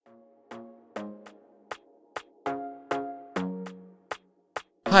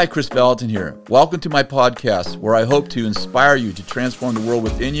Hi, Chris Valentin here. Welcome to my podcast where I hope to inspire you to transform the world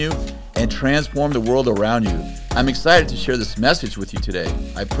within you and transform the world around you. I'm excited to share this message with you today.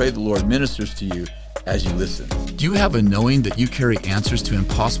 I pray the Lord ministers to you as you listen. Do you have a knowing that you carry answers to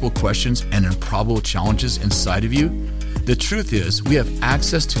impossible questions and improbable challenges inside of you? The truth is, we have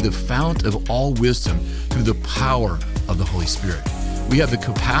access to the fount of all wisdom through the power of the Holy Spirit. We have the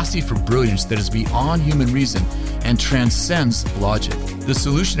capacity for brilliance that is beyond human reason and transcends logic. The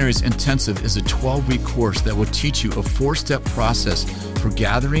Solutionaries Intensive is a 12-week course that will teach you a 4-step process for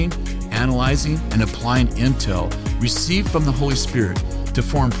gathering, analyzing, and applying intel received from the Holy Spirit to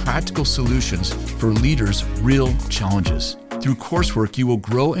form practical solutions for leaders' real challenges. Through coursework, you will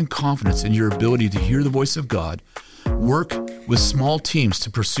grow in confidence in your ability to hear the voice of God, work with small teams to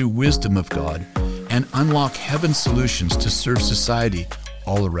pursue wisdom of God, and unlock heaven's solutions to serve society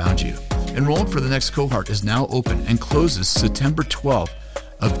all around you. Enrollment for the next cohort is now open and closes September 12th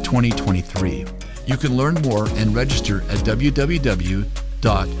of 2023. You can learn more and register at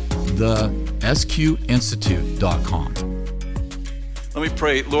www.thesqinstitute.com. Let me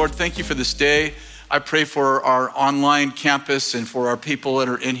pray. Lord, thank you for this day. I pray for our online campus and for our people that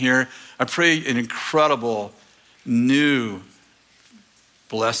are in here. I pray an incredible new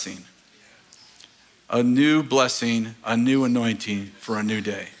blessing. A new blessing, a new anointing for a new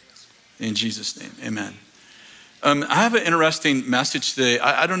day. In Jesus' name, amen. I have an interesting message today.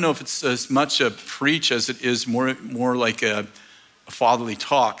 I don't know if it's as much a preach as it is more like a fatherly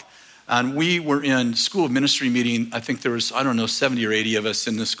talk. And we were in school of ministry meeting. I think there was, 70 or 80 of us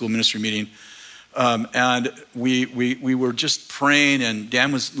in the school ministry meeting. And we were just praying, and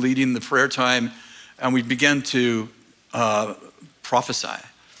Dan was leading the prayer time, and we began to prophesy.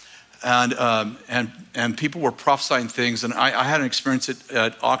 And people were prophesying things, and I had an experience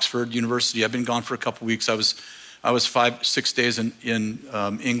at Oxford University. I've been gone for a couple of weeks. I was 5-6 days in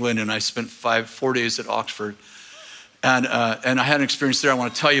England, and I spent 4 days at Oxford. And I had an experience there I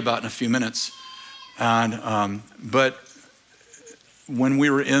want to tell you about in a few minutes. But when we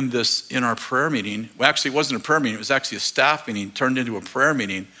were in our prayer meeting, well, actually it wasn't a prayer meeting, it was actually a staff meeting turned into a prayer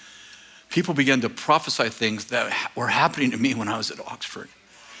meeting. People began to prophesy things that were happening to me when I was at Oxford.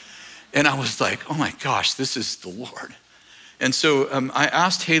 And I was like, oh my gosh, this is the Lord. And so I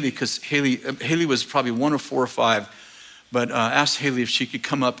asked Haley, because Haley was probably 1 or 4 or 5, but asked Haley if she could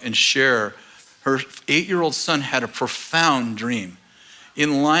come up and share. Her 8-year-old son had a profound dream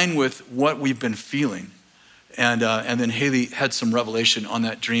in line with what we've been feeling. And then Haley had some revelation on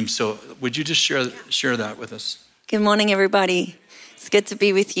that dream. So would you just share that with us? Good morning, everybody. It's good to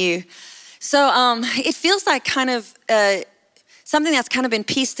be with you. So it feels like kind of something that's kind of been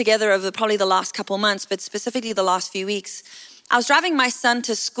pieced together over probably the last couple months, but specifically the last few weeks. I was driving my son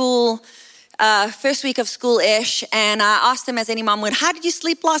to school, first week of school-ish, and I asked him, as any mom would, how did you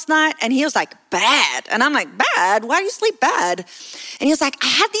sleep last night? And he was like, bad. And I'm like, bad? Why do you sleep bad? And he was like, I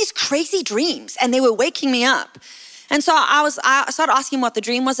had these crazy dreams, and they were waking me up. And so I started asking him what the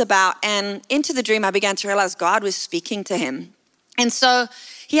dream was about, and into the dream, I began to realize God was speaking to him. And so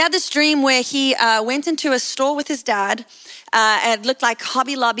he had this dream where he went into a store with his dad. It looked like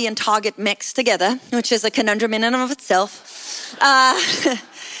Hobby Lobby and Target mixed together, which is a conundrum in and of itself.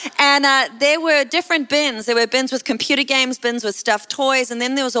 And there were different bins. There were bins with computer games, bins with stuffed toys, and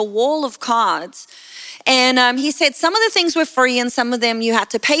then there was a wall of cards. And he said some of the things were free and some of them you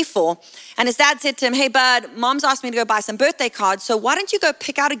had to pay for. And his dad said to him, hey, bud, mom's asked me to go buy some birthday cards, so why don't you go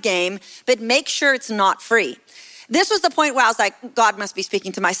pick out a game, but make sure it's not free. This was the point where I was like, God must be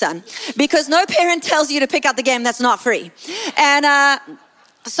speaking to my son, because no parent tells you to pick out the game that's not free. And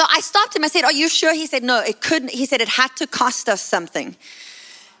so I stopped him. I said, are you sure? He said, no, it couldn't. He said, it had to cost us something.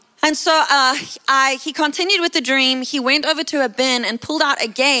 And so he continued with the dream. He went over to a bin and pulled out a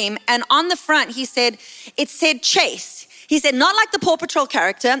game. And on the front, he said, it said Chase. He said, not like the Paw Patrol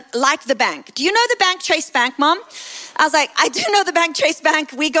character, like the bank. Do you know the bank, Chase Bank, Mom? I was like, I do know the bank, Chase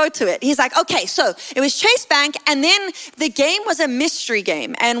Bank. We go to it. He's like, okay, so it was Chase Bank. And then the game was a mystery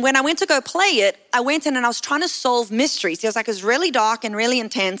game. And when I went to go play it, I went in and I was trying to solve mysteries. He was like, it was really dark and really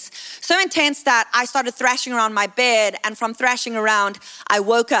intense. So intense that I started thrashing around my bed. And from thrashing around, I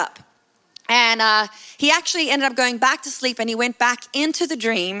woke up. And he actually ended up going back to sleep, and he went back into the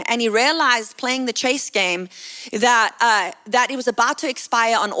dream, and he realized playing the chase game that it was about to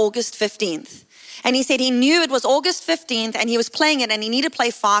expire on August 15th. And he said he knew it was August 15th and he was playing it and he needed to play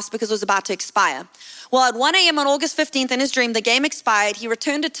fast because it was about to expire. Well, at 1 a.m. on August 15th in his dream, the game expired. He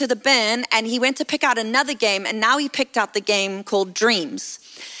returned it to the bin and he went to pick out another game, and now he picked out the game called Dreams.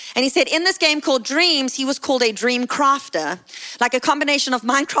 And he said, in this game called Dreams, he was called a dream crafter, like a combination of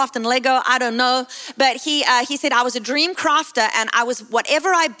Minecraft and Lego, I don't know. But he said, I was a dream crafter, and I was, whatever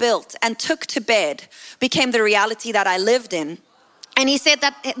I built and took to bed became the reality that I lived in. And he said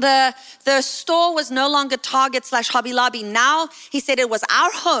that the store was no longer Target / Hobby Lobby. Now, he said it was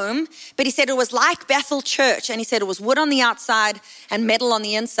our home, but he said it was like Bethel Church. And he said it was wood on the outside and metal on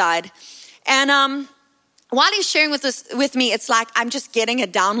the inside. And while he's sharing with me, it's like I'm just getting a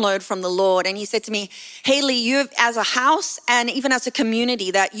download from the Lord. And he said to me, Haley, you as a house and even as a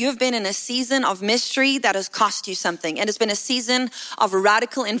community, that you've been in a season of mystery that has cost you something. And it's been a season of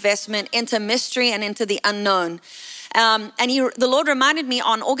radical investment into mystery and into the unknown. And the Lord reminded me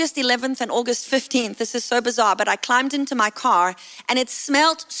on August 11th and August 15th, this is so bizarre, but I climbed into my car and it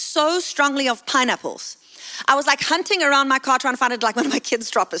smelled so strongly of pineapples. I was like hunting around my car trying to find it, like one of my kids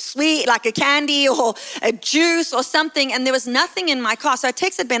drop a sweet, like a candy or a juice or something, and there was nothing in my car. So I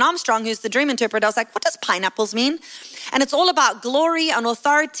texted Ben Armstrong, who's the dream interpreter. I was like, what does pineapples mean? And it's all about glory and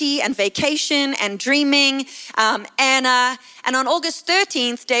authority and vacation and dreaming. And on August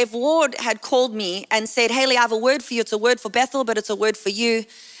 13th, Dave Ward had called me and said, Haley, I have a word for you. It's a word for Bethel, but it's a word for you.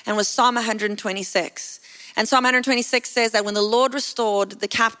 And it was Psalm 126. And Psalm 126 says that when the Lord restored the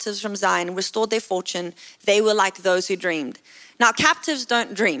captives from Zion, restored their fortune, they were like those who dreamed. Now, captives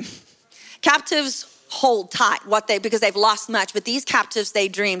don't dream. Captives hold tight because they've lost much. But these captives, they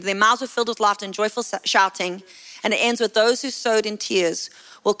dreamed. Their mouths were filled with laughter and joyful shouting. And it ends with those who sowed in tears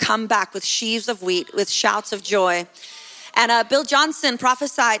will come back with sheaves of wheat, with shouts of joy. And Bill Johnson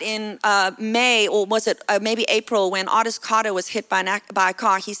prophesied in May, or was it maybe April, when Artist Carter was hit by a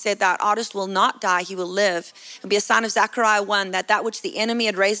car. He said that artist will not die, he will live. It will be a sign of Zechariah 1, that which the enemy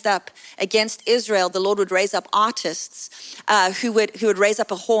had raised up against Israel, the Lord would raise up artists who would raise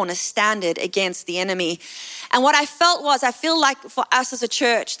up a horn, a standard against the enemy. And what I felt was, I feel like for us as a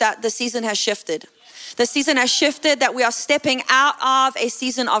church that the season has shifted. The season has shifted, that we are stepping out of a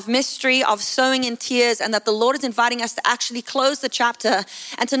season of mystery, of sowing in tears, and that the Lord is inviting us to actually close the chapter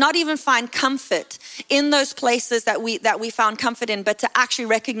and to not even find comfort in those places that we found comfort in, but to actually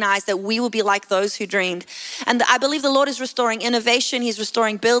recognize that we will be like those who dreamed. And I believe the Lord is restoring innovation. He's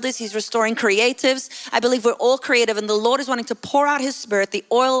restoring builders. He's restoring creatives. I believe we're all creative, and the Lord is wanting to pour out his spirit, the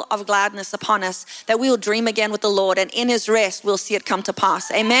oil of gladness upon us, that we will dream again with the Lord, and in his rest, we'll see it come to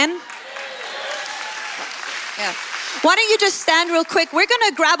pass. Amen. Yeah. Why don't you just stand real quick? We're going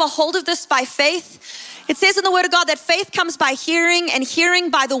to grab a hold of this by faith. It says in the word of God that faith comes by hearing, and hearing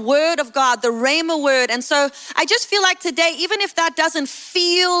by the word of God, the Rhema word. And so I just feel like today, even if that doesn't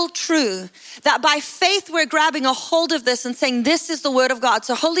feel true, that by faith we're grabbing a hold of this and saying, this is the word of God.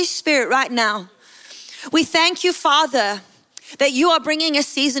 So Holy Spirit, right now, we thank you, Father, that you are bringing a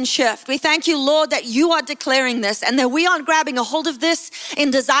season shift. We thank you, Lord, that you are declaring this, and that we aren't grabbing a hold of this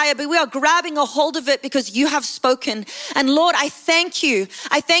in desire, but we are grabbing a hold of it because you have spoken. And Lord, I thank you.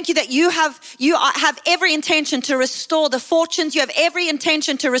 I thank you that you have every intention to restore the fortunes. You have every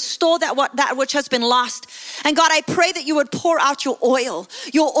intention to restore that which has been lost. And God, I pray that you would pour out your oil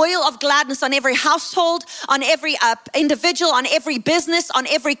of gladness on every household, on every individual, on every business, on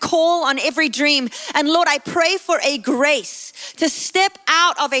every call, on every dream. And Lord, I pray for a grace to step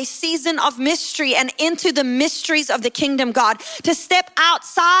out of a season of mystery and into the mysteries of the kingdom, God, to step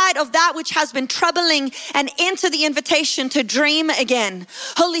outside of that which has been troubling and into the invitation to dream again.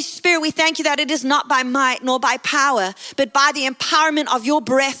 Holy Spirit, we thank you that it is not by might nor by power, but by the empowerment of your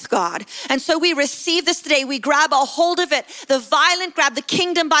breath, God. And so we receive this today. We grab a hold of it. The violent grab the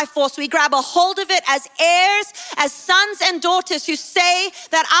kingdom by force. We grab a hold of it as heirs, as sons and daughters who say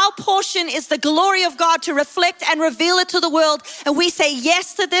that our portion is the glory of God to reflect and reveal it to the world. And we say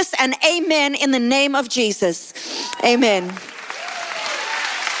yes to this and amen in the name of Jesus. Amen.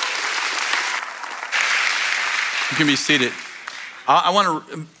 You can be seated. I want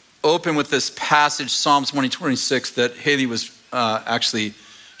to open with this passage, Psalms 126, that Haley was actually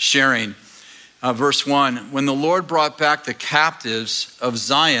sharing. Verse 1, when the Lord brought back the captives of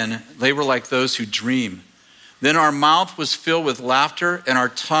Zion, they were like those who dream. Then our mouth was filled with laughter and our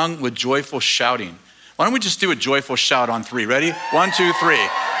tongue with joyful shouting. Why don't we just do a joyful shout on 3? Ready? 1, 2, 3.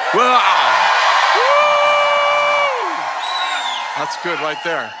 Wow. That's good right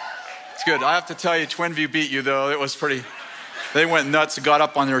there. It's good. I have to tell you, Twin View beat you though. It was pretty, they went nuts and got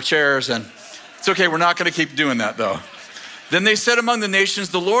up on their chairs, and it's okay. We're not going to keep doing that though. Then they said among the nations,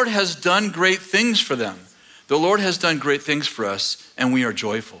 the Lord has done great things for them. The Lord has done great things for us, and we are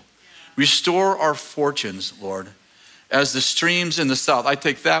joyful. Restore our fortunes, Lord, as the streams in the south. I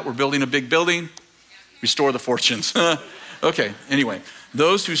take that. We're building a big building. Restore the fortunes. Okay, anyway.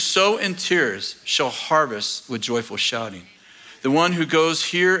 Those who sow in tears shall harvest with joyful shouting. The one who goes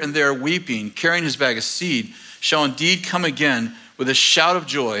here and there weeping, carrying his bag of seed, shall indeed come again with a shout of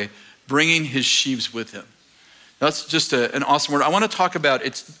joy, bringing his sheaves with him. That's just an awesome word. I want to talk about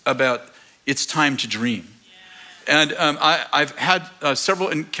it's time to dream. And I've had several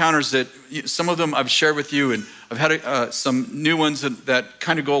encounters that some of them I've shared with you, and I've had some new ones that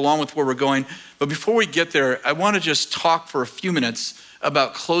kind of go along with where we're going. But before we get there, I want to just talk for a few minutes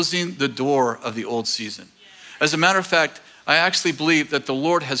about closing the door of the old season. As a matter of fact, I actually believe that the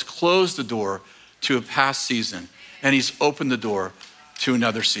Lord has closed the door to a past season, and he's opened the door to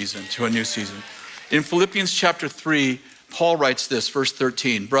another season, to a new season. In Philippians chapter 3, Paul writes this, verse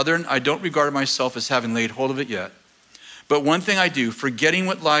 13, "Brethren, I don't regard myself as having laid hold of it yet, but one thing I do, forgetting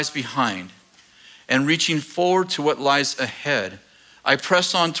what lies behind and reaching forward to what lies ahead, I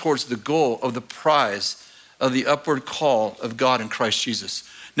press on towards the goal of the prize of the upward call of God in Christ Jesus."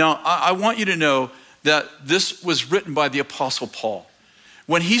 Now, I want you to know that this was written by the Apostle Paul.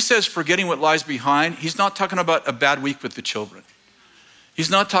 When he says forgetting what lies behind, he's not talking about a bad week with the children. He's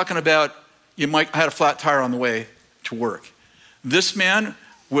not talking about, I had a flat tire on the way to work. This man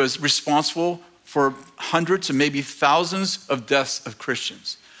was responsible for hundreds and maybe thousands of deaths of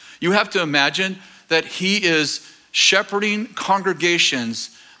Christians. You have to imagine that he is shepherding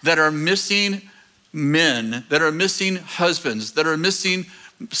congregations that are missing men, that are missing husbands, that are missing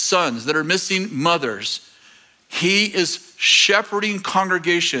sons, that are missing mothers. He is shepherding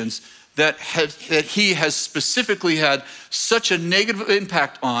congregations that he has specifically had such a negative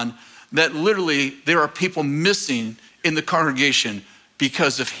impact on that literally there are people missing in the congregation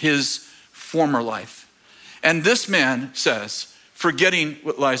because of his former life. And this man says, forgetting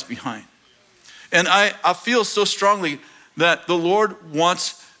what lies behind. And I feel so strongly that the Lord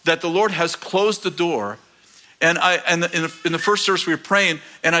has closed the door. And in the first service we were praying,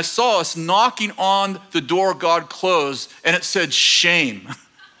 and I saw us knocking on the door God closed, and it said shame.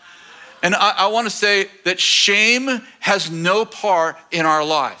 And I want to say that shame has no part in our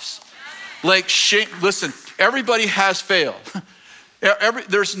lives. Like shame, listen, everybody has failed.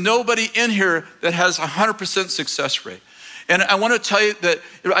 There's nobody in here that has 100% success rate. And I want to tell you that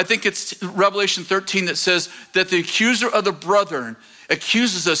I think it's Revelation 13 that says that the accuser of the brethren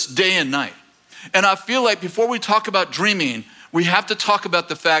accuses us day and night. And I feel like before we talk about dreaming, we have to talk about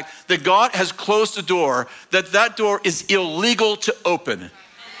the fact that God has closed the door, that door is illegal to open.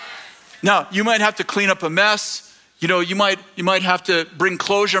 Now, you might have to clean up a mess. You might have to bring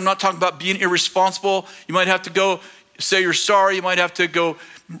closure. I'm not talking about being irresponsible. You might have to go say you're sorry. You might have to go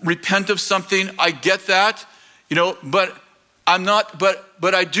repent of something. I get that, but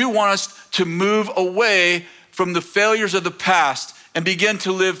I do want us to move away from the failures of the past and begin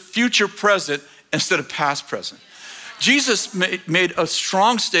to live future present instead of past present. Jesus made a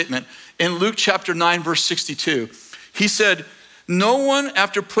strong statement in Luke chapter 9, verse 62. He said, "No one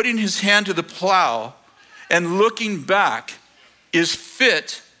after putting his hand to the plow and looking back is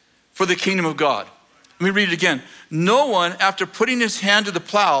fit for the kingdom of God." Let me read it again. "No one after putting his hand to the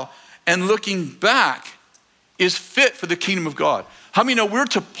plow and looking back is fit for the kingdom of God." How many know we're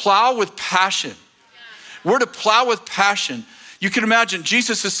to plow with passion? We're to plow with passion. You can imagine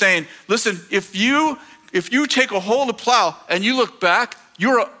Jesus is saying, listen, if you take a hold of the plow and you look back,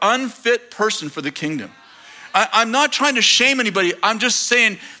 you're an unfit person for the kingdom. I'm not trying to shame anybody. I'm just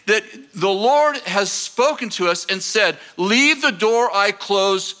saying that the Lord has spoken to us and said, leave the door I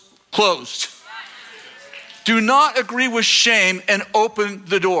closed. Do not agree with shame and open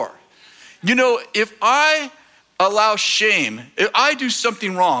the door. If I allow shame, if I do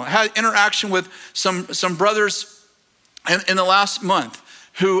something wrong, I had interaction with some brothers in the last month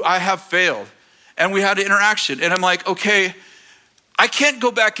who I have failed, and we had an interaction, and I'm like, okay, I can't go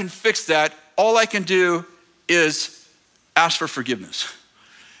back and fix that. All I can do is ask for forgiveness.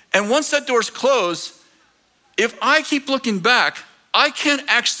 And once that door's closed, if I keep looking back, I can't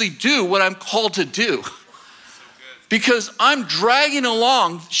actually do what I'm called to do. Because I'm dragging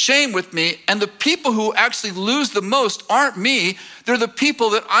along shame with me, and the people who actually lose the most aren't me. They're the people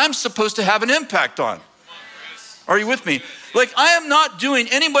that I'm supposed to have an impact on. Are you with me? Like, I am not doing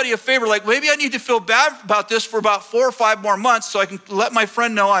anybody a favor. Like, maybe I need to feel bad about this for about 4 or 5 more months so I can let my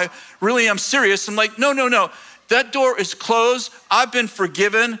friend know I really am serious. I'm like, no. That door is closed. I've been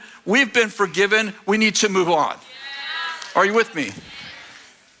forgiven. We've been forgiven. We need to move on. Are you with me?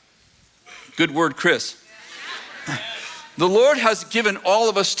 Good word, Chris. The Lord has given all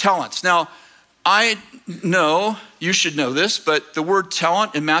of us talents. Now, I know, you should know this, but the word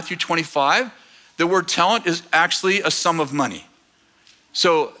talent in Matthew 25, the word talent is actually a sum of money.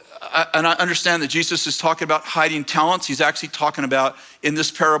 So, and I understand that Jesus is talking about hiding talents. He's actually talking about, in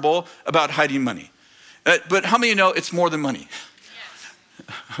this parable, about hiding money. But how many know it's more than money?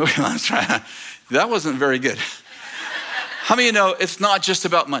 Okay, let's try. That wasn't very good. How many of you know it's not just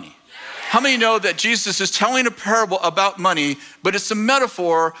about money? How many know that Jesus is telling a parable about money, but it's a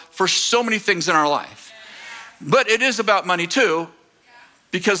metaphor for so many things in our life? But it is about money too,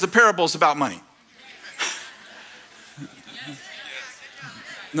 because the parable is about money.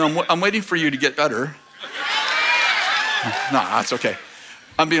 No, I'm waiting for you to get better. No, that's okay.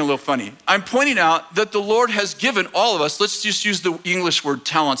 I'm being a little funny. I'm pointing out that the Lord has given all of us, let's just use the English word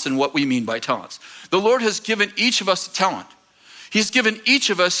talents and what we mean by talents. The Lord has given each of us a talent. He's given each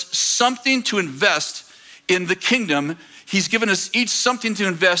of us something to invest in the kingdom. He's given us each something to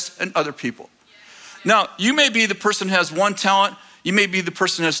invest in other people. Now, you may be the person who has one talent. You may be the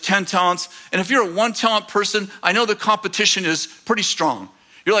person who has 10 talents. And if you're a one talent person, I know the competition is pretty strong.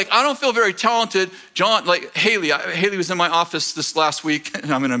 You're like, I don't feel very talented. John, like Haley was in my office this last week,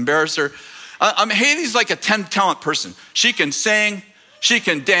 and I'm gonna embarrass her. Haley's like a 10 talent person. She can sing, she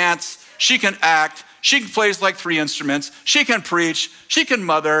can dance, she can act, she plays like 3 instruments, she can preach, she can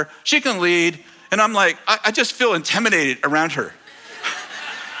mother, she can lead. And I'm like, I just feel intimidated around her.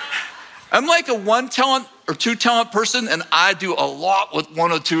 I'm like a 1 talent or 2 talent person, and I do a lot with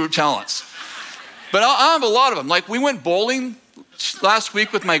 1 or 2 talents. But I have a lot of them. Like we went bowling last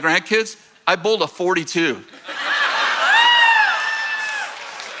week with my grandkids. I bowled a 42.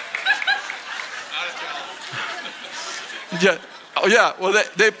 Yeah. Oh yeah. Well,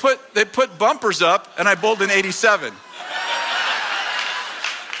 they put bumpers up, and I bowled an 87.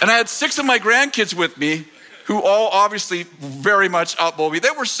 And I had 6 of my grandkids with me, who all obviously very much outbowled me.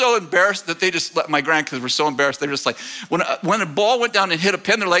 They were so embarrassed that my grandkids were so embarrassed. They were just like, when a ball went down and hit a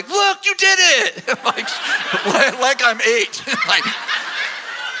pin, they're like, look, you did it. like I'm 8. Like,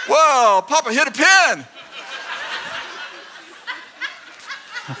 whoa, Papa hit a pin.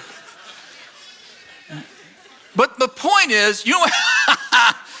 But the point is, you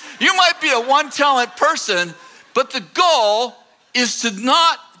might be a 1 talent person, but the goal is to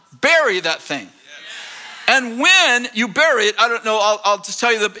not bury that thing. And when you bury it, I don't know, I'll just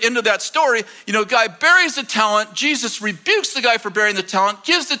tell you the end of that story. You know, a guy buries the talent. Jesus rebukes the guy for burying the talent,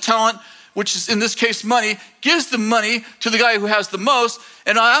 gives the talent, which is in this case money, gives the money to the guy who has the most.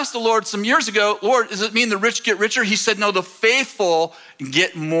 And I asked the Lord some years ago, Lord, does it mean the rich get richer? He said, no, the faithful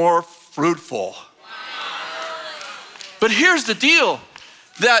get more fruitful. But here's the deal,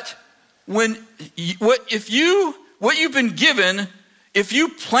 that what you've been given, if you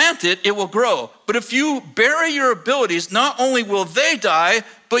plant it, it will grow. But if you bury your abilities, not only will they die,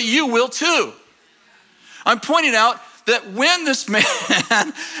 but you will too. I'm pointing out that when this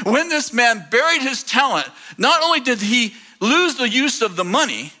man buried his talent, not only did he lose the use of the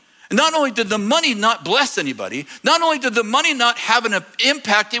money, not only did the money not bless anybody, not only did the money not have an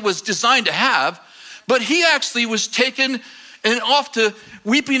impact it was designed to have, but he actually was taken and off to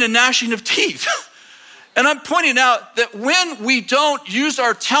weeping and gnashing of teeth. And I'm pointing out that when we don't use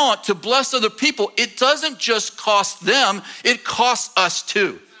our talent to bless other people, it doesn't just cost them, it costs us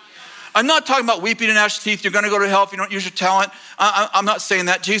too. I'm not talking about weeping and gnashing of teeth. You're going to go to hell if you don't use your talent. I'm not saying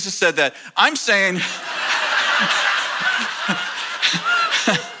that. Jesus said that. I'm saying...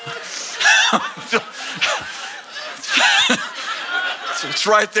 It's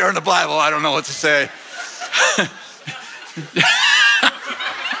right there in the Bible. I don't know what to say.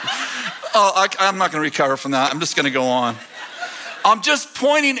 I'm not going to recover from that. I'm just going to go on. I'm just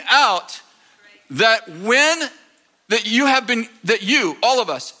pointing out that all of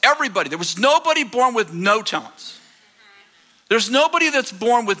us, everybody, there was nobody born with no talents. There's nobody that's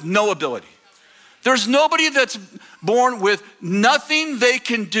born with no ability. There's nobody that's born with nothing they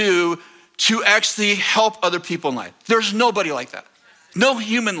can do to actually help other people in life. There's nobody like that. No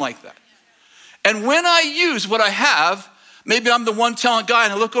human like that. And when I use what I have, maybe I'm the 1 talent guy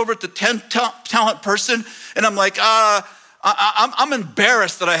and I look over at the 10 talent person and I'm like, I'm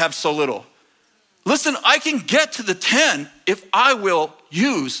embarrassed that I have so little. Listen, I can get to the 10 if I will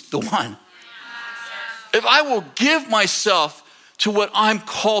use the 1. If I will give myself to what I'm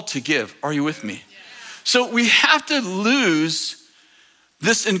called to give. Are you with me? So we have to lose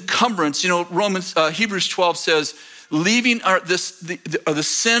this encumbrance. You know, Hebrews 12 says, leaving the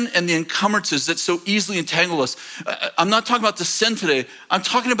sin and the encumbrances that so easily entangle us. I'm not talking about the sin today. I'm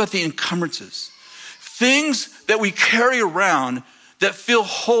talking about the encumbrances. Things that we carry around that feel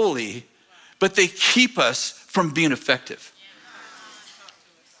holy, but they keep us from being effective.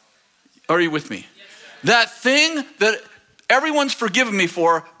 Are you with me? That thing that everyone's forgiven me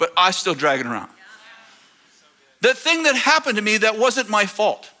for, but I still drag it around. That thing that happened to me that wasn't my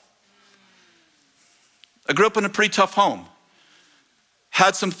fault. I grew up in a pretty tough home.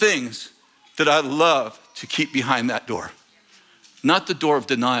 Had some things that I love to keep behind that door. Not the door of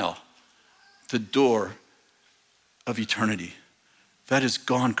denial, the door of eternity. That is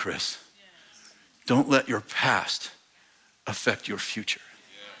gone, Chris. Don't let your past affect your future.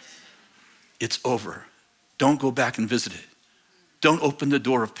 It's over. Don't go back and visit it. Don't open the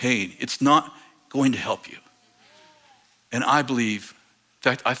door of pain. It's not going to help you. And I believe,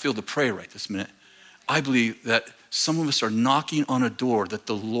 in fact, I feel to pray right this minute. I believe that some of us are knocking on a door that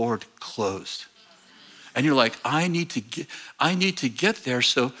the Lord closed. And you're like, I need to get there.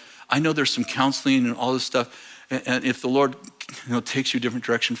 So I know there's some counseling and all this stuff. And if the Lord takes you a different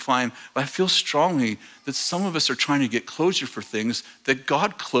direction, fine. But I feel strongly that some of us are trying to get closure for things that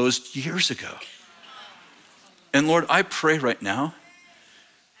God closed years ago. And Lord, I pray right now,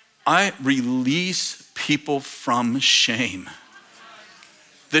 I release people from shame.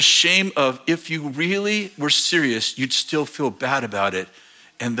 The shame of if you really were serious, you'd still feel bad about it.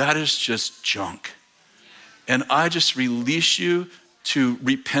 And that is just junk. And I just release you to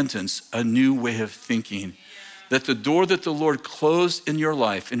repentance, a new way of thinking. That the door that the Lord closed in your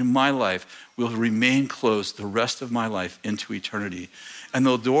life and in my life will remain closed the rest of my life into eternity. And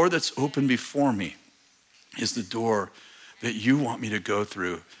the door that's open before me is the door that you want me to go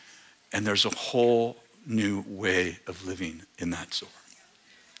through. And there's a whole new way of living in that door.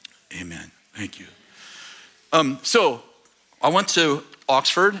 Amen. Thank you. So I went to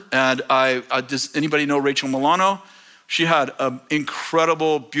Oxford, and does anybody know Rachel Milano? She had an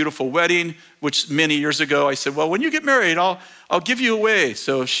incredible, beautiful wedding, which many years ago I said, well, when you get married, I'll give you away.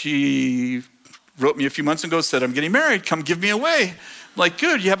 So she wrote me a few months ago, said, I'm getting married, come give me away. I'm like,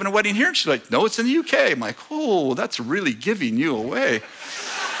 good, you having a wedding here? And she's like, no, it's in the UK. I'm like, oh, that's really giving you away.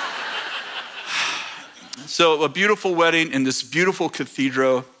 So a beautiful wedding in this beautiful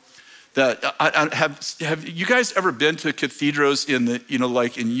cathedral that have you guys ever been to cathedrals in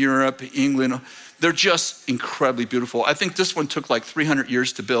like in Europe, England? They're just incredibly beautiful. I think this one took like 300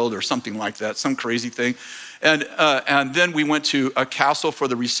 years to build or something like that, some crazy thing. And then we went to a castle for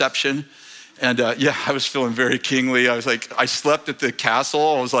the reception. And I was feeling very kingly. I was like, I slept at the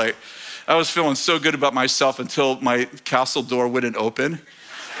castle. I was feeling so good about myself until my castle door wouldn't open.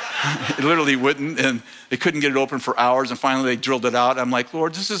 It literally wouldn't, and they couldn't get it open for hours, and finally they drilled it out. I'm like,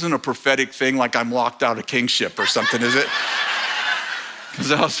 Lord, this isn't a prophetic thing like I'm locked out of kingship or something, is it?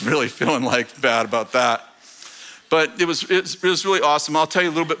 Because I was really feeling like bad about that. But it was really awesome. I'll tell you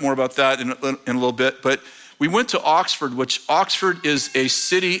a little bit more about that in a little bit. But we went to Oxford, which Oxford is a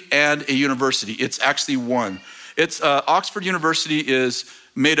city and a university. It's actually one. Oxford University is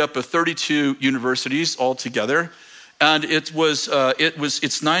made up of 32 universities all together. And it's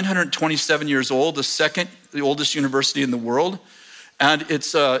 927 years old, the oldest university in the world. And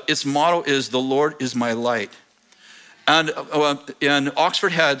its motto is, the Lord is my light. And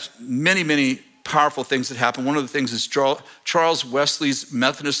Oxford had many, many powerful things that happened. One of the things is Charles Wesley's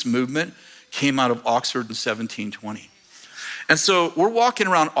Methodist movement came out of Oxford in 1720. And so we're walking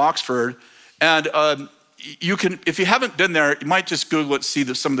around Oxford, and you can, if you haven't been there, you might just Google it, see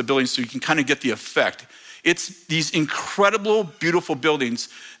some of the buildings so you can kind of get the effect. It's these incredible, beautiful buildings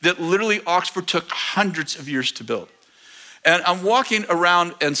that literally Oxford took hundreds of years to build. And I'm walking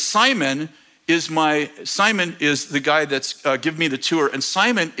around, and Simon is the guy that's giving me the tour. And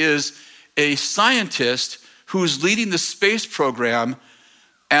Simon is a scientist who's leading the space program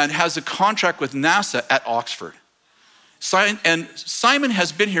and has a contract with NASA at Oxford. And Simon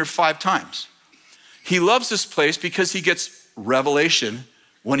has been here 5 times. He loves this place because he gets revelation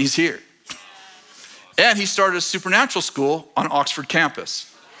when he's here. And he started a supernatural school on Oxford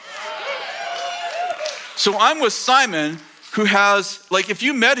campus. So I'm with Simon, who has, like, if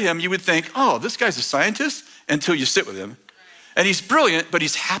you met him, you would think, oh, this guy's a scientist, until you sit with him. And he's brilliant, but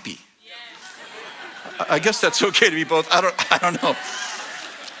he's happy. I guess that's okay to be both. I don't know.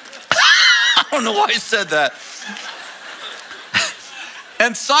 I don't know why I said that.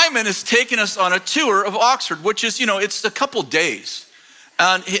 And Simon is taking us on a tour of Oxford, which is, it's a couple days.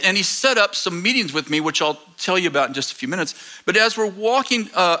 And he set up some meetings with me, which I'll tell you about in just a few minutes. But as we're walking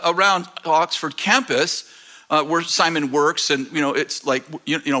around Oxford campus, where Simon works, and it's like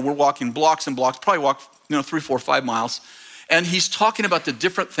we're walking blocks and blocks, probably walk 3, 4, 5 miles, and he's talking about the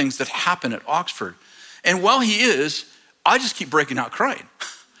different things that happen at Oxford. And while he is, I just keep breaking out crying,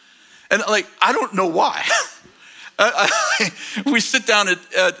 and I don't know why. We sit down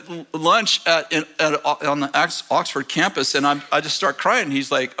at lunch on the Oxford campus, and I just start crying.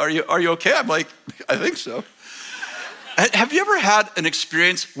 He's like, "Are you okay?" I'm like, "I think so." Have you ever had an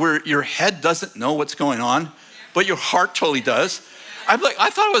experience where your head doesn't know what's going on, but your heart totally does? I'm like, I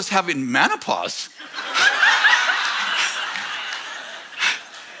thought I was having menopause,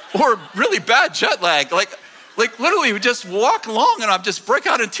 or really bad jet lag. Like Like literally we just walk along and I'm just break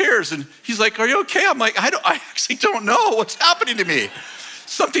out in tears. And he's like, are you okay? I'm like, I actually don't know what's happening to me.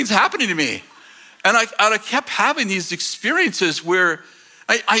 Something's happening to me. And I kept having these experiences where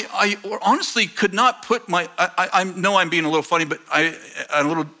I honestly could not put I know I'm being a little funny, but I'm a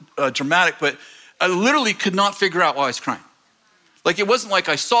little dramatic, but I literally could not figure out why I was crying. Like it wasn't like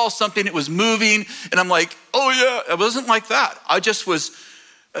I saw something, it was moving, and I'm like, oh yeah, it wasn't like that. I just was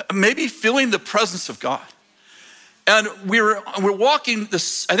maybe feeling the presence of God. And we're walking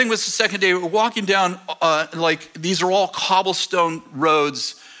this, I think it was the second day, we're walking down, like these are all cobblestone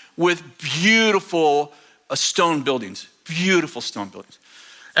roads with beautiful stone buildings, beautiful stone buildings.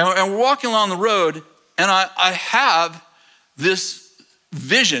 And we're walking along the road, and I have this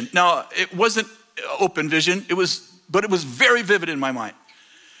vision. Now, it wasn't open vision, but it was very vivid in my mind.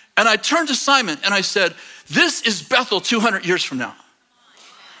 And I turned to Simon and I said, this is Bethel 200 years from now.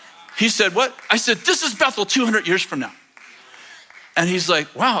 He said, what? I said, this is Bethel 200 years from now. And he's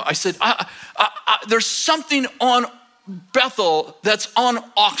like, wow. I said, there's something on Bethel that's on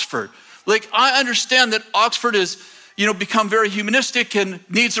Oxford. Like, I understand that Oxford is, become very humanistic and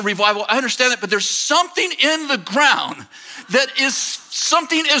needs a revival. I understand that, but there's something in the ground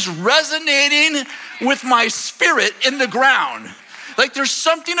something is resonating with my spirit in the ground. Like there's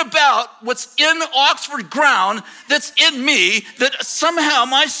something about what's in Oxford ground that's in me that somehow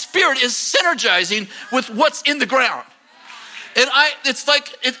my spirit is synergizing with what's in the ground. And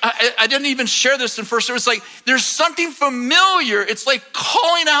I didn't even share this in first service. Like there's something familiar. It's like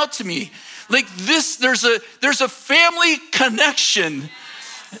calling out to me. Like this, there's a family connection.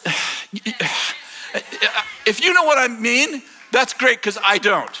 If you know what I mean, that's great, because I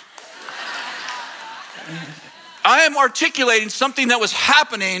don't. I am articulating something that was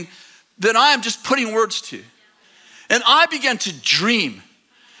happening that I am just putting words to. And I began to dream.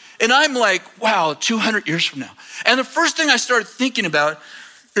 And I'm like, wow, 200 years from now. And the first thing I started thinking about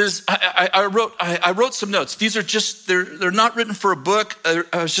is I wrote some notes. These are just, they're not written for a book. I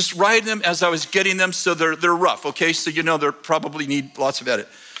was just writing them as I was getting them, so they're rough, okay? So they probably need lots of edit.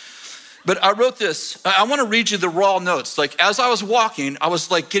 But I wrote this. I want to read you the raw notes. Like as I was walking, I was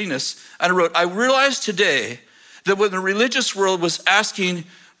like getting this, and I wrote, I realized today that when the religious world was asking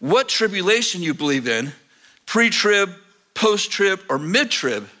what tribulation you believe in, pre-trib, post-trib, or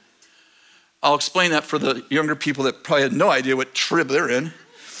mid-trib, I'll explain that for the younger people that probably had no idea what trib they're in.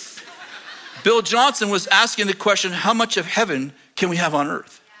 Bill Johnson was asking the question, how much of heaven can we have on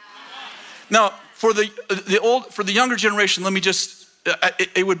earth? Now, for the younger generation, let me just,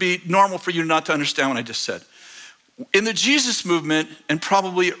 it would be normal for you not to understand what I just said. In the Jesus movement, and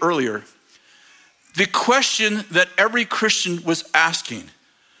probably earlier, the question that every Christian was asking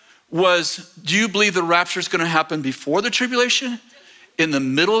was, do you believe the rapture is going to happen before the tribulation, in the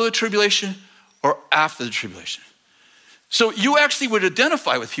middle of the tribulation, or after the tribulation? So you actually would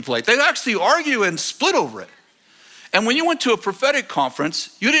identify with people like that. They'd actually argue and split over it. And when you went to a prophetic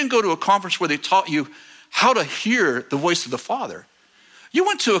conference, you didn't go to a conference where they taught you how to hear the voice of the Father. You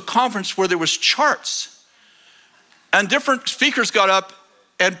went to a conference where there was charts, and different speakers got up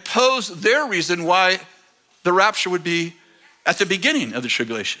and posed their reason why the rapture would be at the beginning of the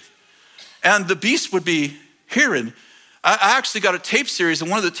tribulation. And the beast would be here. And I actually got a tape series,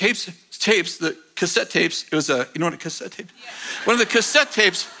 and one of the tapes, the cassette tapes, it was you know what a cassette tape? Yeah. One of the cassette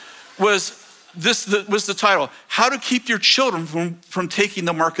tapes was the title, How to Keep Your Children from Taking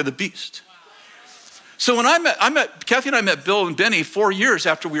the Mark of the Beast. So when Kathy and I met Bill and Benny 4 years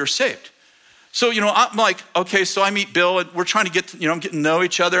after we were saved. So, I'm like, okay, so I meet Bill and we're trying to getting to know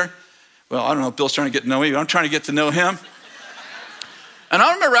each other. Well, I don't know if Bill's trying to get to know me, but I'm trying to get to know him. And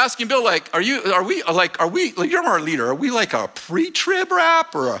I remember asking Bill, like, you're our leader. Are we like a pre-trib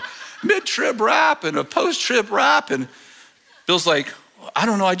rap or a mid-trib rap and a post-trib rap? And Bill's like, I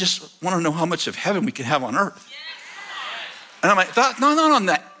don't know. I just want to know how much of heaven we can have on earth. And I'm like, not on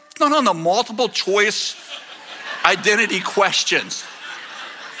that. Not on the multiple choice identity questions.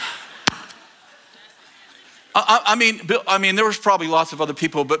 I mean, there was probably lots of other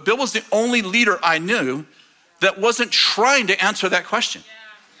people, but Bill was the only leader I knew that wasn't trying to answer that question.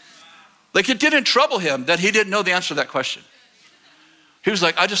 Like it didn't trouble him that he didn't know the answer to that question. He was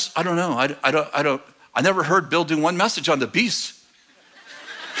like, I don't know. I never heard Bill do one message on the beast.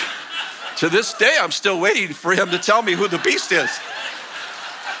 To this day, I'm still waiting for him to tell me who the beast is.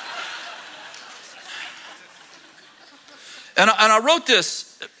 And I wrote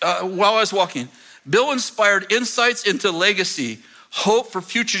this while I was walking. Bill inspired insights into legacy, hope for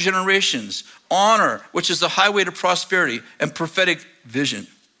future generations, honor, which is the highway to prosperity, and prophetic vision.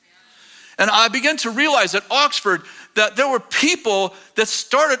 And I began to realize at Oxford that there were people that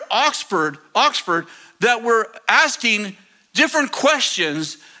started Oxford that were asking different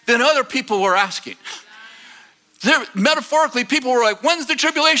questions than other people were asking. Metaphorically, people were like, when's the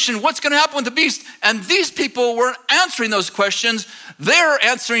tribulation? What's going to happen with the beast? And these people weren't answering those questions. They're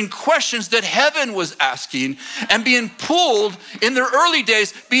answering questions that heaven was asking and being pulled in their early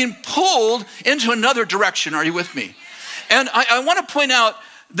days, being pulled into another direction. Are you with me? And I want to point out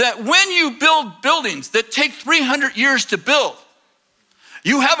that when you build buildings that take 300 years to build,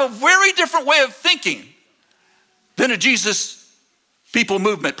 you have a very different way of thinking than a Jesus people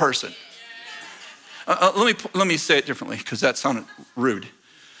movement person. Let me say it differently because that sounded rude.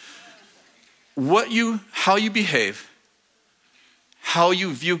 How you behave, how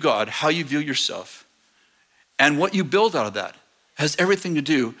you view God, how you view yourself, and what you build out of that has everything to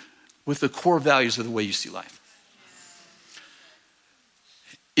do with the core values of the way you see life.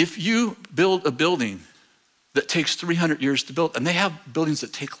 If you build a building that takes 300 years to build, and they have buildings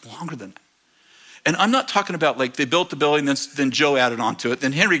that take longer than that. And I'm not talking about like they built the building, then Joe added onto it,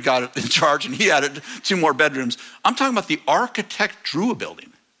 then Henry got it in charge and he added 2 more bedrooms. I'm talking about the architect drew a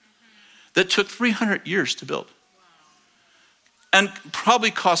building that took 300 years to build. And probably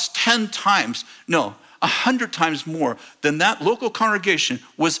cost 100 times more than that local congregation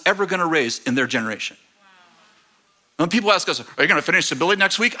was ever gonna raise in their generation. When people ask us, are you gonna finish the building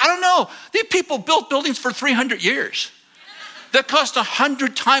next week? I don't know. These people built buildings for 300 years. That cost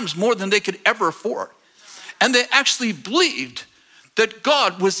 100 times more than they could ever afford. And they actually believed that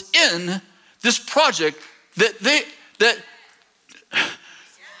God was in this project that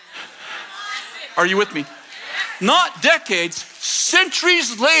are you with me? Not decades,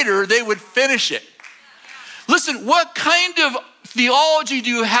 centuries later, they would finish it. Listen, what kind of theology do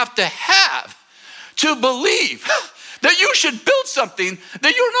you have to believe that you should build something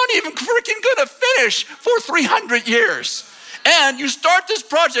that you're not even freaking gonna finish for 300 years? And you start this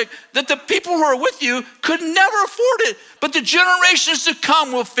project that the people who are with you could never afford it, but the generations to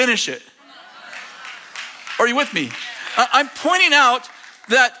come will finish it. Are you with me? I'm pointing out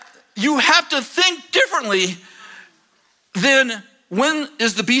that you have to think differently than when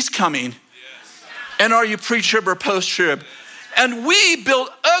is the beast coming? And are you pre-trib or post-trib? And we build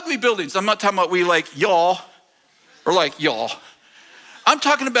ugly buildings. I'm not talking about we like y'all or like y'all. I'm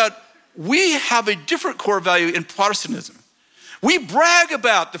talking about we have a different core value in Protestantism. We brag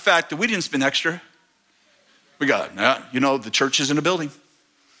about the fact that we didn't spend extra. We got, the church is in a building.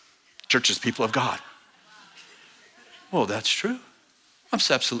 Church is people of God. Well, that's true. That's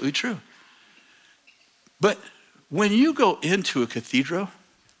absolutely true. But when you go into a cathedral,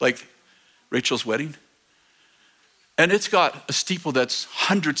 like Rachel's wedding, and it's got a steeple that's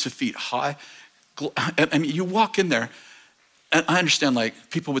hundreds of feet high, I mean, you walk in there, and I understand, like,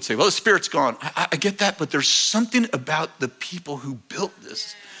 people would say, well, the Spirit's gone. I get that, but there's something about the people who built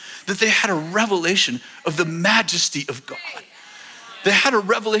this, that they had a revelation of the majesty of God. They had a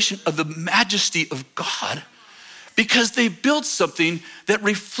revelation of the majesty of God because they built something that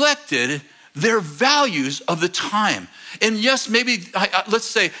reflected their values of the time. And yes, maybe, let's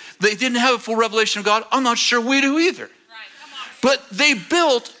say, they didn't have a full revelation of God. I'm not sure we do either. Right, but they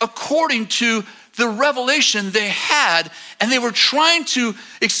built according to the revelation they had, and they were trying to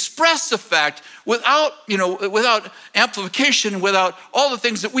express the fact without amplification, without all the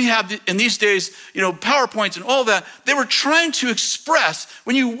things that we have in these days, PowerPoints and all that. They were trying to express,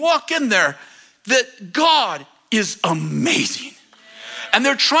 when you walk in there, that God is amazing. And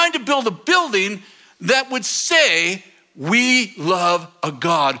they're trying to build a building that would say, we love a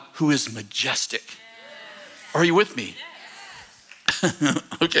God who is majestic. Are you with me?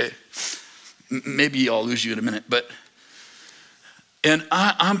 Okay. Maybe I'll lose you in a minute, and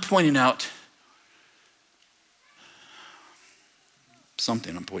I'm pointing out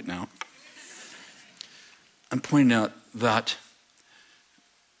something. I'm pointing out that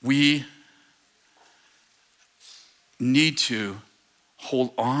we need to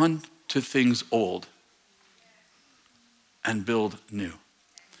hold on to things old and build new.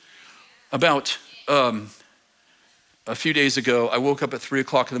 About a few days ago, I woke up at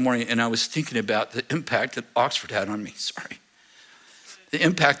 3:00 in the morning and I was thinking about the impact that Oxford had on me. The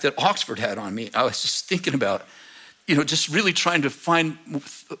impact that Oxford had on me. I was just thinking about, just really trying to find,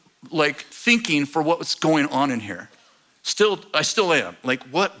 thinking for what was going on in here. I still am. Like,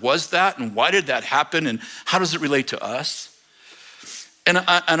 what was that? And why did that happen? And how does it relate to us? And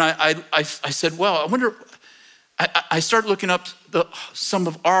I said, well, I wonder, I started looking up some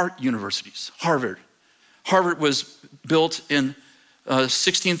of our universities. Harvard was built in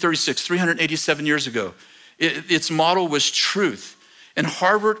 1636, 387 years ago. Its motto was truth. And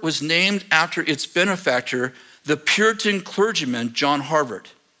Harvard was named after its benefactor, the Puritan clergyman, John Harvard.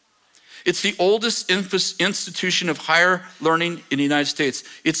 It's the oldest institution of higher learning in the United States.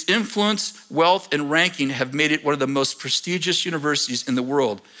 Its influence, wealth, and ranking have made it one of the most prestigious universities in the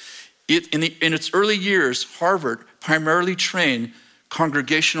world. In its early years, Harvard primarily trained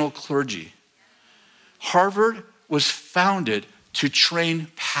congregational clergy. Harvard was founded to train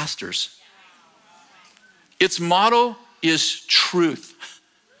pastors. Its motto is truth.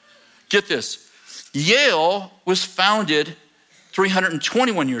 Get this. Yale was founded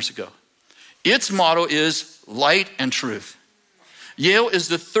 321 years ago. Its motto is light and truth. Yale is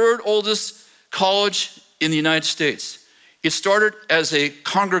the third oldest college in the United States. It started as a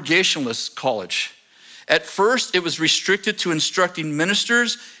Congregationalist college. At first, it was restricted to instructing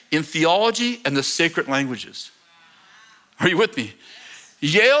ministers in theology and the sacred languages. Are you with me?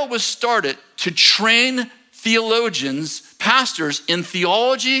 Yale was started to train theologians, pastors in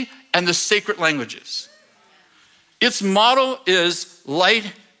theology and the sacred languages. Its motto is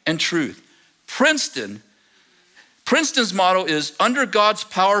light and truth. Princeton's motto is under God's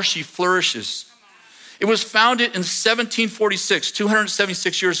power she flourishes. It was founded in 1746,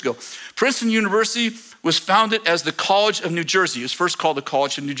 276 years ago. Princeton University was founded as the College of New Jersey. It was first called the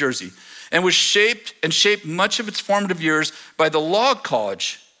College of New Jersey, and was shaped much of its formative years by the Law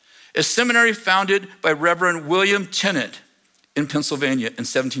College, a seminary founded by Reverend William Tennant in Pennsylvania in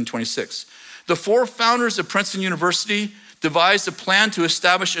 1726. The four founders of Princeton University devised a plan to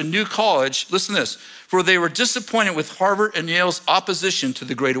establish a new college, listen to this, for they were disappointed with Harvard and Yale's opposition to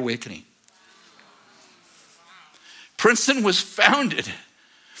the Great Awakening. Princeton was founded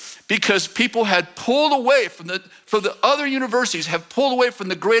because people had pulled away from the other universities, have pulled away from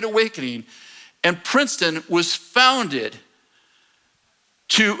the Great Awakening, and Princeton was founded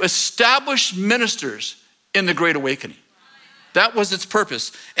to establish ministers in the Great Awakening. That was its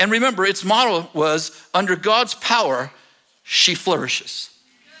purpose. And remember, its motto was, under God's power, she flourishes.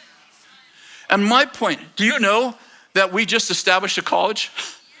 And my point, do you know that we just established a college?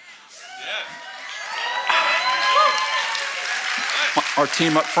 Our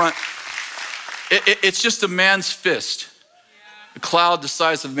team up front. It's just a man's fist. A cloud the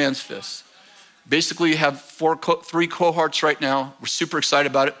size of a man's fist. Basically, you have three cohorts right now. We're super excited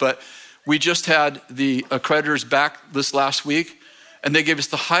about it, but we just had the accreditors back this last week, and they gave us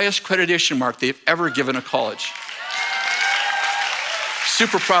the highest accreditation mark they've ever given a college.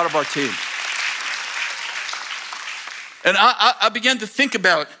 Super proud of our team. And I began to think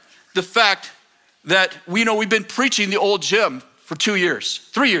about the fact that we've been preaching the old gym for 3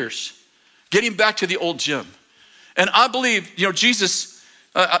 years, getting back to the old gym. And I believe, Jesus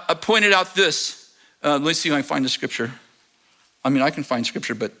pointed out this. Let me see if I can find the scripture. I mean, I can find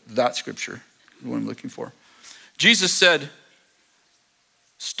scripture, but that scripture is what I'm looking for. Jesus said,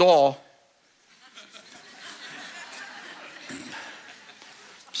 stall.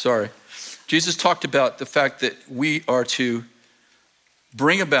 Sorry. Jesus talked about the fact that we are to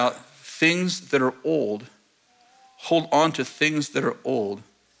bring about things that are old, hold on to things that are old.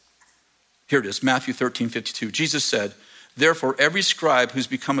 Here it is, Matthew 13:52. Jesus said, therefore, every scribe who's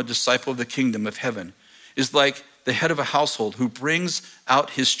become a disciple of the kingdom of heaven is like the head of a household who brings out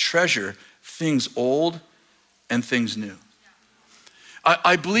his treasure, things old and things new.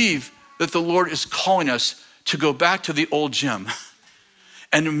 I believe that the Lord is calling us to go back to the old gym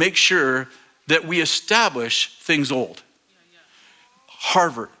and to make sure that we establish things old.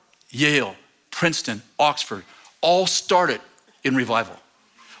 Harvard, Yale, Princeton, Oxford, all started in revival.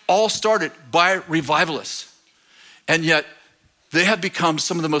 All started by revivalists. And yet, they have become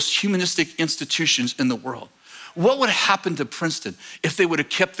some of the most humanistic institutions in the world. What would happen to Princeton if they would have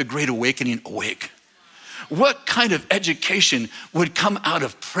kept the Great Awakening awake? What kind of education would come out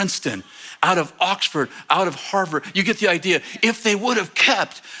of Princeton, out of Oxford, out of Harvard? You get the idea. If they would have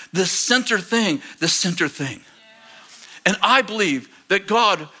kept the center thing. And I believe that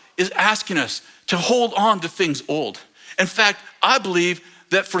God is asking us to hold on to things old. In fact, I believe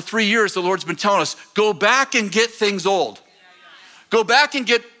that for 3 years, the Lord's been telling us, go back and get things old. Go back and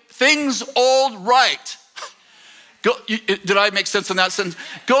get things old right. Did I make sense in that sentence?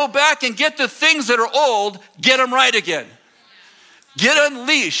 Go back and get the things that are old, get them right again. Get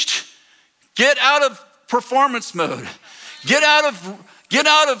unleashed. Get out of performance mode. Get out of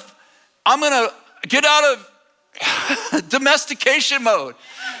domestication mode.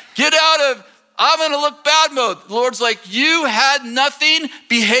 Get out of, I'm gonna look bad mode. The Lord's like, you had nothing,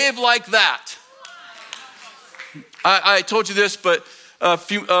 behave like that. I told you this, but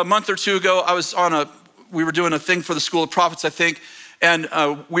a month or two ago, we were doing a thing for the School of Prophets, I think, and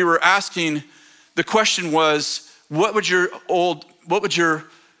we were asking, the question was, what would your old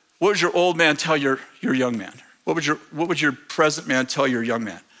man tell your young man? What would your present man tell your young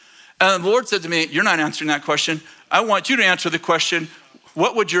man? And the Lord said to me, you're not answering that question. I want you to answer the question,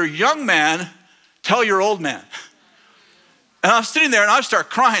 what would your young man tell your old man? And I was sitting there and I start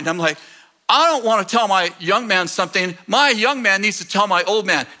crying. I'm like, I don't want to tell my young man something. My young man needs to tell my old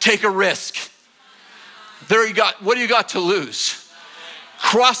man, take a risk. What do you got to lose?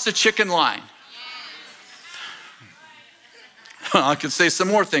 Cross the chicken line. I could say some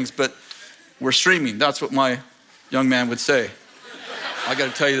more things, but we're streaming. That's what my young man would say. I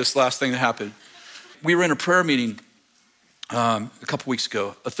got to tell you this last thing that happened. We were in a prayer meeting a couple weeks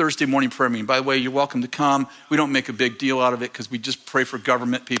ago, a Thursday morning prayer meeting. By the way, you're welcome to come. We don't make a big deal out of it because we just pray for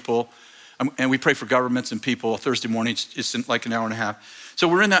government people. And we pray for governments and people Thursday morning. It's in like an hour and a half. So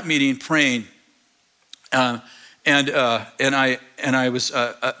we're in that meeting praying. And I was,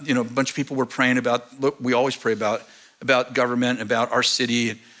 a bunch of people were praying about, we always pray about government, about our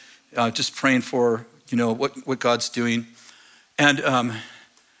city, and just praying for, what God's doing. And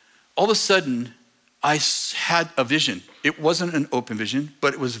all of a sudden, I had a vision. It wasn't an open vision,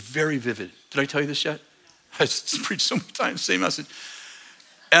 but it was very vivid. Did I tell you this yet? I preached so many times, same message.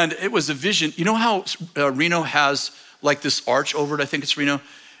 And it was a vision. You know how Reno has like this arch over it? I think it's Reno.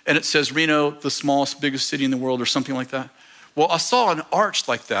 And it says Reno, the smallest, biggest city in the world or something like that. Well, I saw an arch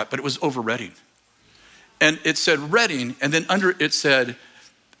like that, but it was over Redding. And it said Redding, and then under it said,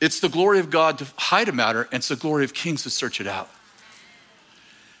 it's the glory of God to hide a matter, and it's the glory of kings to search it out.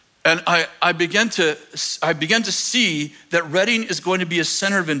 And I began to see that Redding is going to be a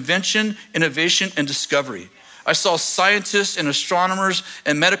center of invention, innovation, and discovery. I saw scientists and astronomers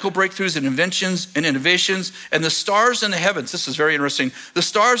and medical breakthroughs and inventions and innovations, and the stars in the heavens. This is very interesting. The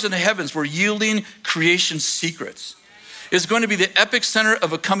stars in the heavens were yielding creation secrets. It's going to be the epic center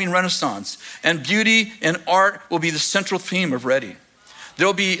of a coming renaissance, and beauty and art will be the central theme of Redding.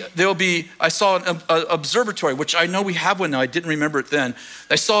 There'll be. I saw an observatory, which I know we have one now. I didn't remember it then.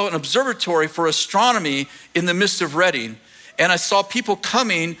 I saw an observatory for astronomy in the midst of Redding, and I saw people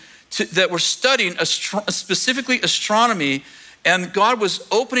coming that were studying specifically astronomy, and God was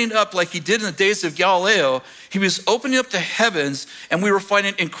opening up like he did in the days of Galileo. He was opening up the heavens, and we were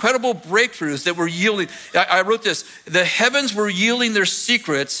finding incredible breakthroughs that were yielding. I wrote this, the heavens were yielding their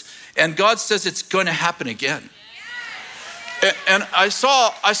secrets, and God says it's going to happen again. And I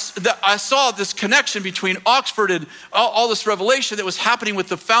saw this connection between Oxford and all this revelation that was happening with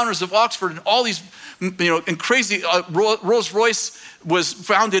the founders of Oxford and all these, and crazy, Rolls-Royce was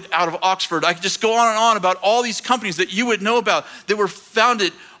founded out of Oxford. I could just go on and on about all these companies that you would know about that were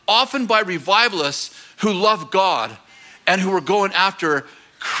founded often by revivalists who love God and who were going after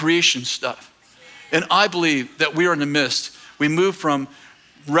creation stuff. And I believe that we are in the midst. We move from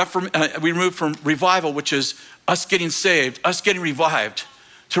revival, which is us getting saved, us getting revived,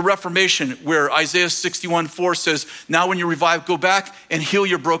 to reformation, where Isaiah 61:4 says, now when you're revived, go back and heal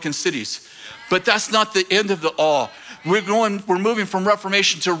your broken cities. But that's not the end of the all. We're moving from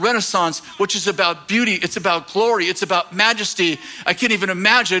reformation to renaissance, which is about beauty. It's about glory. It's about majesty. I can't even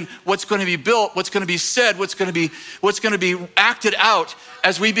imagine what's going to be built, what's going to be said, what's going to be acted out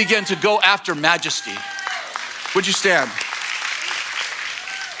as we begin to go after majesty. Would you stand?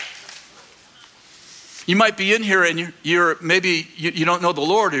 You might be in here and you're maybe you don't know the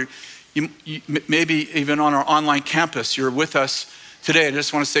Lord, or you maybe even on our online campus, you're with us today. I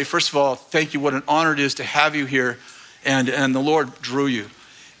just want to say, first of all, thank you. What an honor it is to have you here, and the Lord drew you.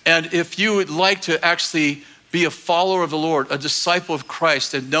 And if you would like to actually be a follower of the Lord, a disciple of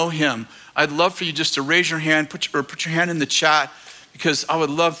Christ, and know him, I'd love for you just to raise your hand, put your hand in the chat, because I would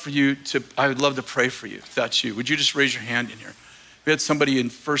love to pray for you if that's you. Would you just raise your hand in here? We had somebody in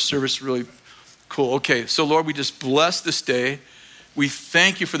first service really cool. Okay, so Lord, we just bless this day. We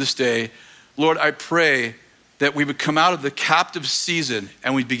thank you for this day. Lord, I pray that we would come out of the captive season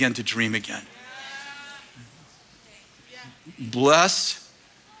and we begin to dream again.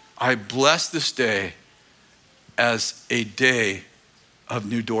 I bless this day as a day of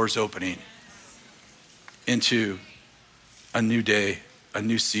new doors opening into a new day, a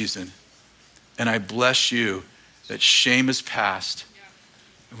new season. And I bless you that shame is past.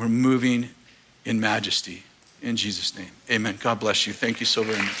 We're moving in majesty. In Jesus' name, amen. God bless you. Thank you so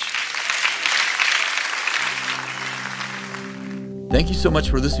very much. Thank you so much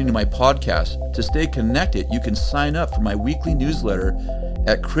for listening to my podcast. To stay connected, you can sign up for my weekly newsletter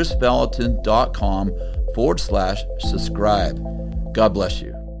at chrisvallotton.com/subscribe. God bless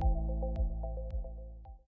you.